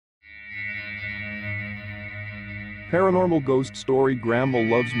Paranormal ghost story. Grandma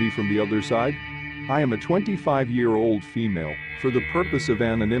loves me from the other side? I am a 25-year-old female. For the purpose of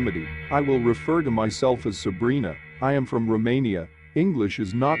anonymity, I will refer to myself as Sabrina. I am from Romania. English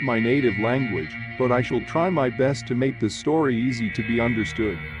is not my native language, but I shall try my best to make the story easy to be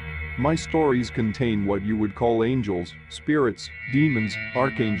understood. My stories contain what you would call angels, spirits, demons,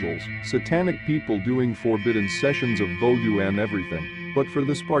 archangels, satanic people doing forbidden sessions of voodoo and everything. But for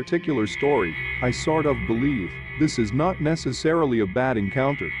this particular story, I sort of believe this is not necessarily a bad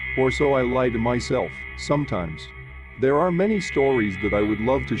encounter, or so I lie to myself sometimes. There are many stories that I would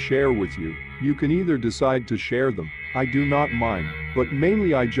love to share with you. You can either decide to share them, I do not mind, but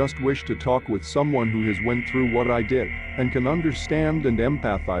mainly I just wish to talk with someone who has went through what I did and can understand and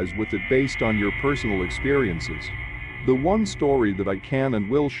empathize with it based on your personal experiences. The one story that I can and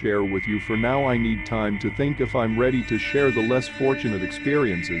will share with you for now, I need time to think if I'm ready to share the less fortunate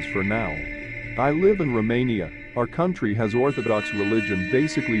experiences for now. I live in Romania. Our country has Orthodox religion,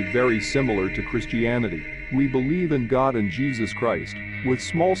 basically very similar to Christianity. We believe in God and Jesus Christ, with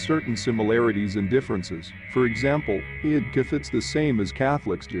small certain similarities and differences. For example, it's the same as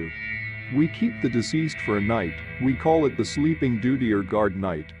Catholics do. We keep the deceased for a night. We call it the sleeping duty or guard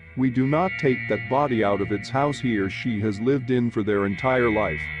night. We do not take that body out of its house he or she has lived in for their entire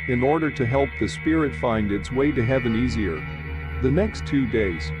life, in order to help the spirit find its way to heaven easier. The next 2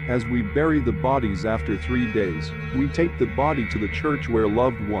 days, as we bury the bodies after 3 days, we take the body to the church where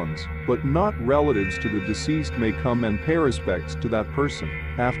loved ones, but not relatives to the deceased, may come and pay respects to that person.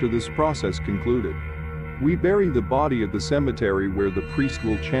 After this process concluded, we bury the body at the cemetery where the priest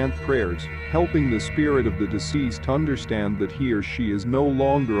will chant prayers, helping the spirit of the deceased understand that he or she is no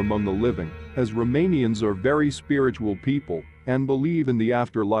longer among the living, as Romanians are very spiritual people and believe in the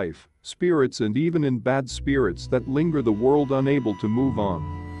afterlife, spirits, and even in bad spirits that linger the world unable to move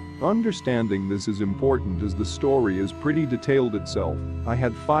on. Understanding this is important as the story is pretty detailed itself. I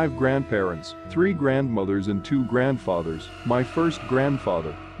had 5 grandparents, 3 grandmothers and 2 grandfathers. My first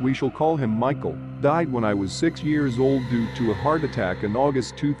grandfather, we shall call him Michael, died when I was 6 years old due to a heart attack in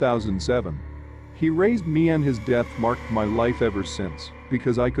August 2007. He raised me, and his death marked my life ever since,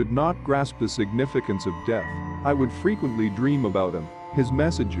 because I could not grasp the significance of death. I would frequently dream about him, his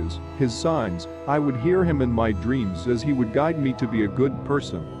messages, his signs. I would hear him in my dreams as he would guide me to be a good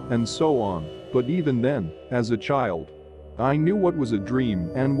person, and so on. But even then, as a child, I knew what was a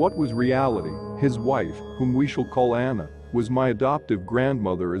dream and what was reality. His wife, whom we shall call Anna, was my adoptive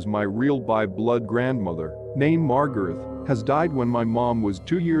grandmother, as my real by-blood grandmother, named Margaret, has died when my mom was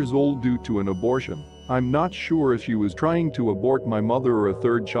 2 years old due to an abortion. I'm not sure if she was trying to abort my mother or a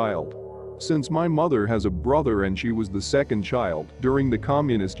third child. Since my mother has a brother and she was the second child, during the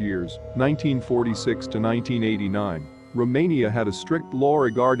communist years, 1946 to 1989, Romania had a strict law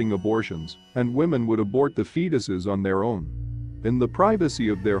regarding abortions, and women would abort the fetuses on their own, in the privacy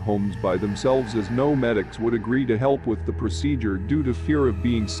of their homes by themselves, as no medics would agree to help with the procedure due to fear of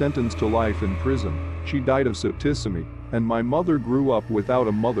being sentenced to life in prison. She died of septicemia, and my mother grew up without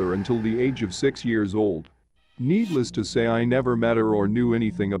a mother until the age of 6 years old. Needless to say, I never met her or knew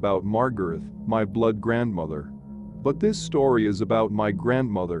anything about Margaret, my blood grandmother. But this story is about my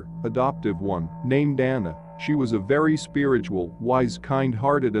grandmother, adoptive one, named Anna. She was a very spiritual, wise,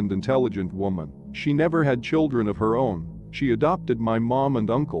 kind-hearted and intelligent woman. She never had children of her own. She adopted my mom and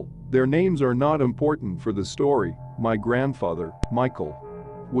uncle. Their names are not important for the story. My grandfather, Michael,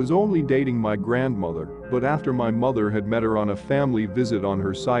 was only dating my grandmother, but after my mother had met her on a family visit on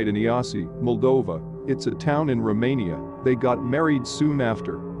her site in Iasi, Moldova, it's a town in Romania, they got married soon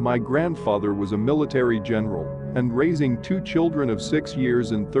after. My grandfather was a military general, and raising 2 children of 6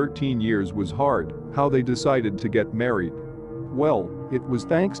 years and 13 years was hard. How they decided to get married? Well, it was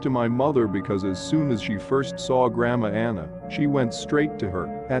thanks to my mother, because as soon as she first saw Grandma Anna, she went straight to her.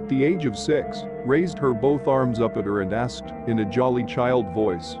 At the age of 6, raised her both arms up at her and asked, in a jolly child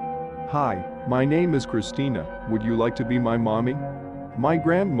voice, "Hi, my name is Christina, would you like to be my mommy?" My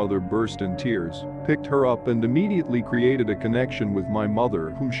grandmother burst in tears, picked her up and immediately created a connection with my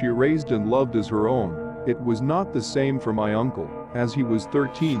mother, whom she raised and loved as her own. It was not the same for my uncle, as he was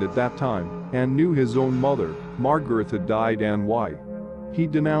 13 at that time and knew his own mother. Margaret had died, and why? He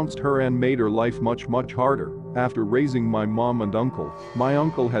denounced her and made her life much harder. After raising my mom and uncle, my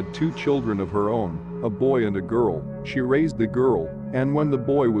uncle had 2 children of her own, a boy and a girl. She raised the girl, and when the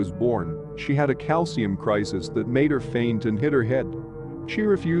boy was born, she had a calcium crisis that made her faint and hit her head. She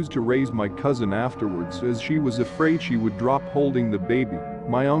refused to raise my cousin afterwards, as she was afraid she would drop holding the baby.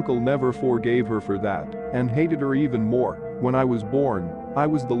 My uncle never forgave her for that, and hated her even more. When I was born, I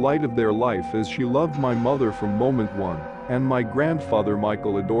was the light of their life, as she loved my mother from moment one, and my grandfather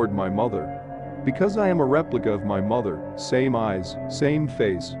Michael adored my mother. Because I am a replica of my mother, same eyes, same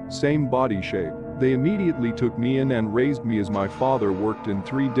face, same body shape, they immediately took me in and raised me as my father worked in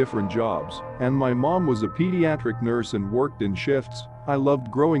 3 different jobs, and my mom was a pediatric nurse and worked in shifts. I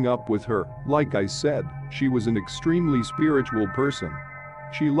loved growing up with her. Like I said, she was an extremely spiritual person.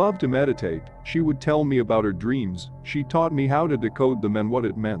 She loved to meditate, she would tell me about her dreams, she taught me how to decode them and what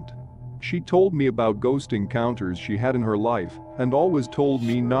it meant. She told me about ghost encounters she had in her life, and always told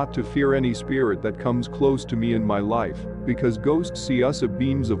me not to fear any spirit that comes close to me in my life, because ghosts see us as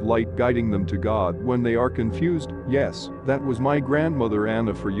beams of light guiding them to God when they are confused. Yes, that was my grandmother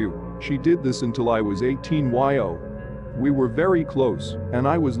Anna for you. She did this until I was 18 yo. We were very close, and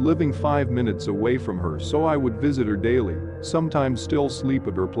I was living 5 minutes away from her, so I would visit her daily, sometimes still sleep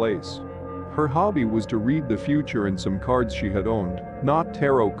at her place. Her hobby was to read the future and some cards she had owned, not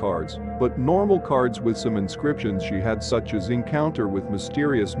tarot cards, but normal cards with some inscriptions she had, such as encounter with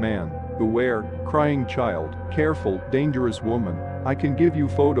mysterious man, beware, crying child, careful, dangerous woman. I can give you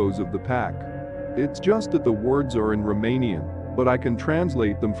photos of the pack. It's just that the words are in Romanian, but I can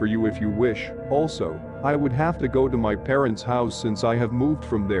translate them for you if you wish. Also, I would have to go to my parents' house since I have moved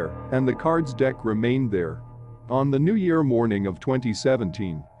from there, and the cards deck remained there. On the New Year morning of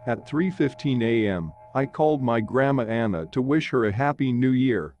 2017, at 3:15 a.m., I called my grandma Anna to wish her a happy new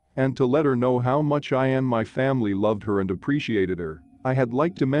year and to let her know how much I and my family loved her and appreciated her. I had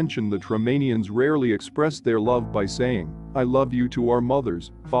liked to mention that Romanians rarely express their love by saying, "I love you" to our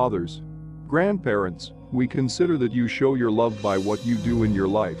mothers, fathers, grandparents. We consider that you show your love by what you do in your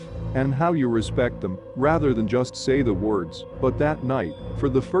life and how you respect them, rather than just say the words. But that night, for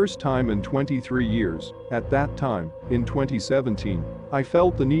the first time in 23 years, at that time, in 2017, I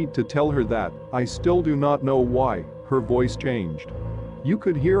felt the need to tell her that. I still do not know why. Her voice changed. You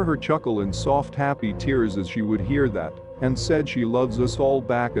could hear her chuckle in soft happy tears as she would hear that, and said she loves us all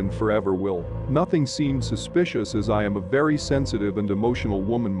back and forever will. Nothing seemed suspicious as I am a very sensitive and emotional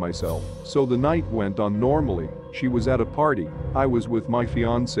woman myself, so the night went on normally. She was at a party, I was with my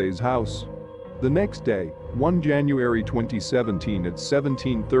fiance's house. The next day, 1 January 2017 at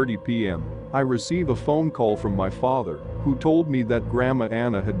 17:30 p.m., I receive a phone call from my father, who told me that Grandma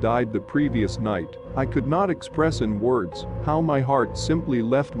Anna had died the previous night. I could not express in words how my heart simply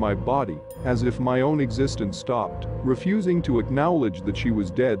left my body, as if my own existence stopped. Refusing to acknowledge that she was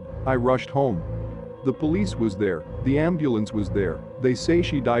dead, I rushed home. The police was there, the ambulance was there. They say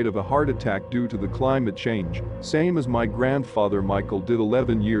she died of a heart attack due to the climate change, same as my grandfather Michael did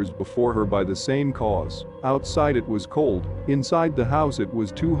 11 years before her by the same cause. Outside it was cold, inside the house it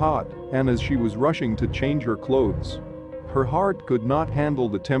was too hot, and as she was rushing to change her clothes, her heart could not handle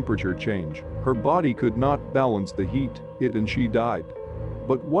the temperature change, her body could not balance the heat, and she died.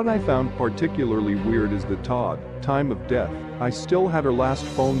 But what I found particularly weird is the time of death. I still had her last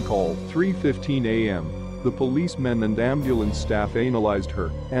phone call, 3:15 a.m. The policemen and ambulance staff analyzed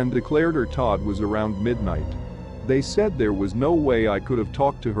her and declared her Todd was around midnight. They said there was no way I could have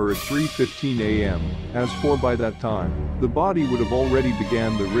talked to her at 3:15 a.m. As for by that time, the body would have already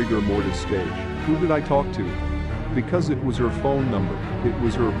began the rigor mortis stage. Who did I talk to? Because it was her phone number, it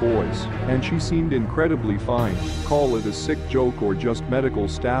was her voice, and she seemed incredibly fine. Call it a sick joke or just medical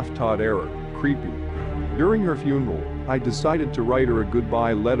staff Todd error, creepy. During her funeral, I decided to write her a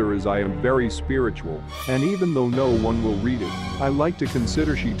goodbye letter as I am very spiritual, and even though no one will read it, I like to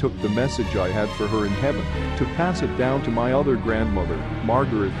consider she took the message I had for her in heaven to pass it down to my other grandmother,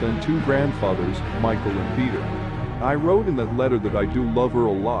 Margaret, and 2 grandfathers, Michael and Peter. I wrote in that letter that I do love her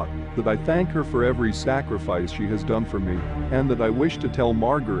a lot, that I thank her for every sacrifice she has done for me, and that I wish to tell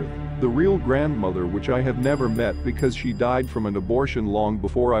Margaret, the real grandmother which I have never met because she died from an abortion long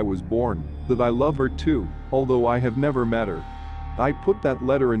before I was born, that I love her too, although I have never met her. I put that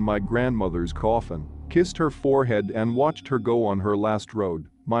letter in my grandmother's coffin, kissed her forehead and watched her go on her last road.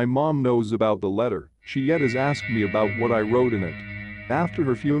 My mom knows about the letter, she yet has asked me about what I wrote in it. After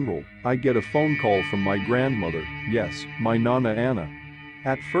her funeral, I get a phone call from my grandmother, yes, my Nana Anna.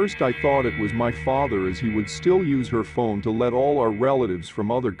 At first I thought it was my father as he would still use her phone to let all our relatives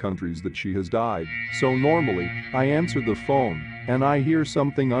from other countries that she has died. So normally, I answer the phone, and I hear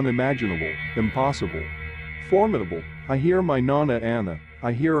something unimaginable, impossible, formidable. I hear my Nana Anna,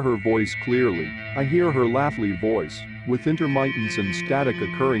 I hear her voice clearly, I hear her laughly voice, with intermittence and static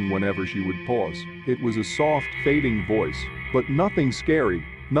occurring whenever she would pause. It was a soft, fading voice, but nothing scary,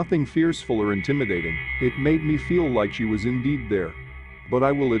 nothing fearful or intimidating. It made me feel like she was indeed there. But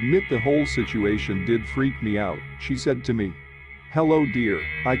I will admit the whole situation did freak me out. She said to me, Hello dear,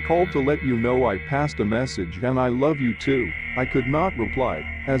 I called to let you know I passed a message and I love you too. I could not reply,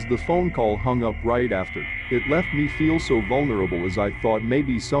 as the phone call hung up right after. It left me feel so vulnerable as I thought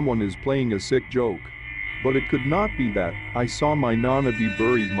maybe someone is playing a sick joke. But it could not be that. I saw my Nana be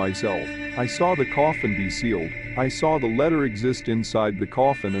buried myself. I saw the coffin be sealed. I saw the letter exist inside the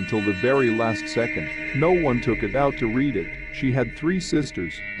coffin until the very last second. No one took it out to read it. She had 3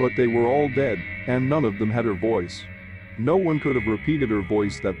 sisters, but they were all dead, and none of them had her voice. No one could have repeated her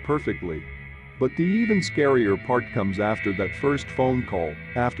voice that perfectly. But the even scarier part comes after that first phone call.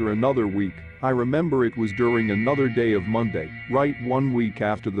 After another week, I remember it was during another day of Monday, right 1 week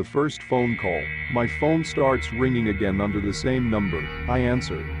after the first phone call, my phone starts ringing again under the same number. I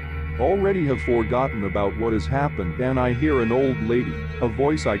answer. Already have forgotten about what has happened and I hear an old lady, a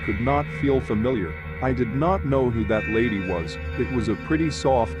voice I could not feel familiar. I did not know who that lady was. It was a pretty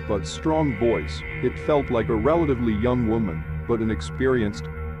soft but strong voice. It felt like a relatively young woman, but an experienced,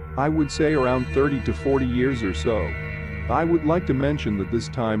 I would say around 30 to 40 years or so. I would like to mention that this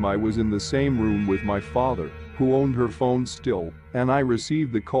time I was in the same room with my father, who owned her phone still, and I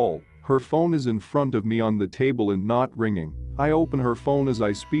received the call. Her phone is in front of me on the table and not ringing. I open her phone as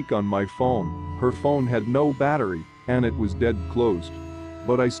I speak on my phone. Her phone had no battery, and it was dead closed.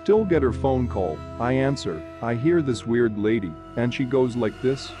 But I still get her phone call. I answer. I hear this weird lady, and she goes like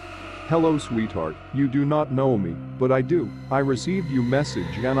this. Hello sweetheart, you do not know me, but I do. I received your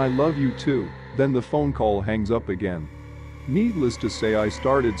message and I love you too. Then the phone call hangs up again. Needless to say, I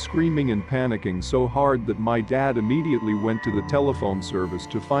started screaming and panicking so hard that my dad immediately went to the telephone service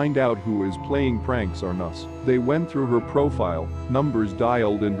to find out who is playing pranks on us. They went through her profile, numbers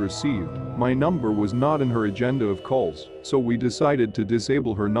dialed and received. My number was not in her agenda of calls, so we decided to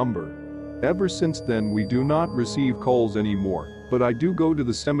disable her number. Ever since then we do not receive calls anymore, but I do go to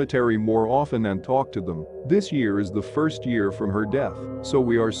the cemetery more often and talk to them. This year is the first year from her death, so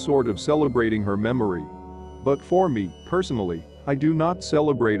we are sort of celebrating her memory. But for me, personally, I do not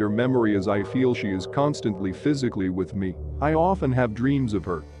celebrate her memory as I feel she is constantly physically with me. I often have dreams of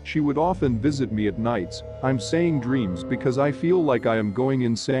her. She would often visit me at nights. I'm saying dreams because I feel like I am going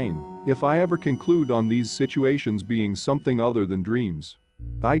insane if I ever conclude on these situations being something other than dreams.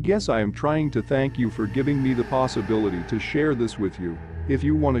 I guess I am trying to thank you for giving me the possibility to share this with you. If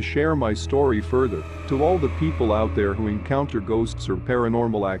you want to share my story further, to all the people out there who encounter ghosts or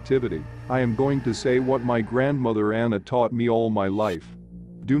paranormal activity, I am going to say what my grandmother Anna taught me all my life.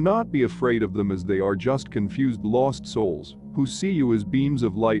 Do not be afraid of them, as they are just confused lost souls who see you as beams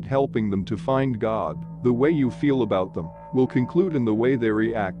of light helping them to find God. The way you feel about them will conclude in the way they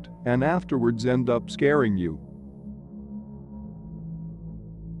react and afterwards end up scaring you.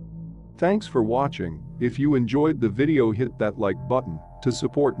 Thanks for watching. If you enjoyed the video, hit that like button to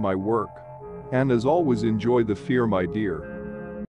support my work. And as always, enjoy the fear, my dear.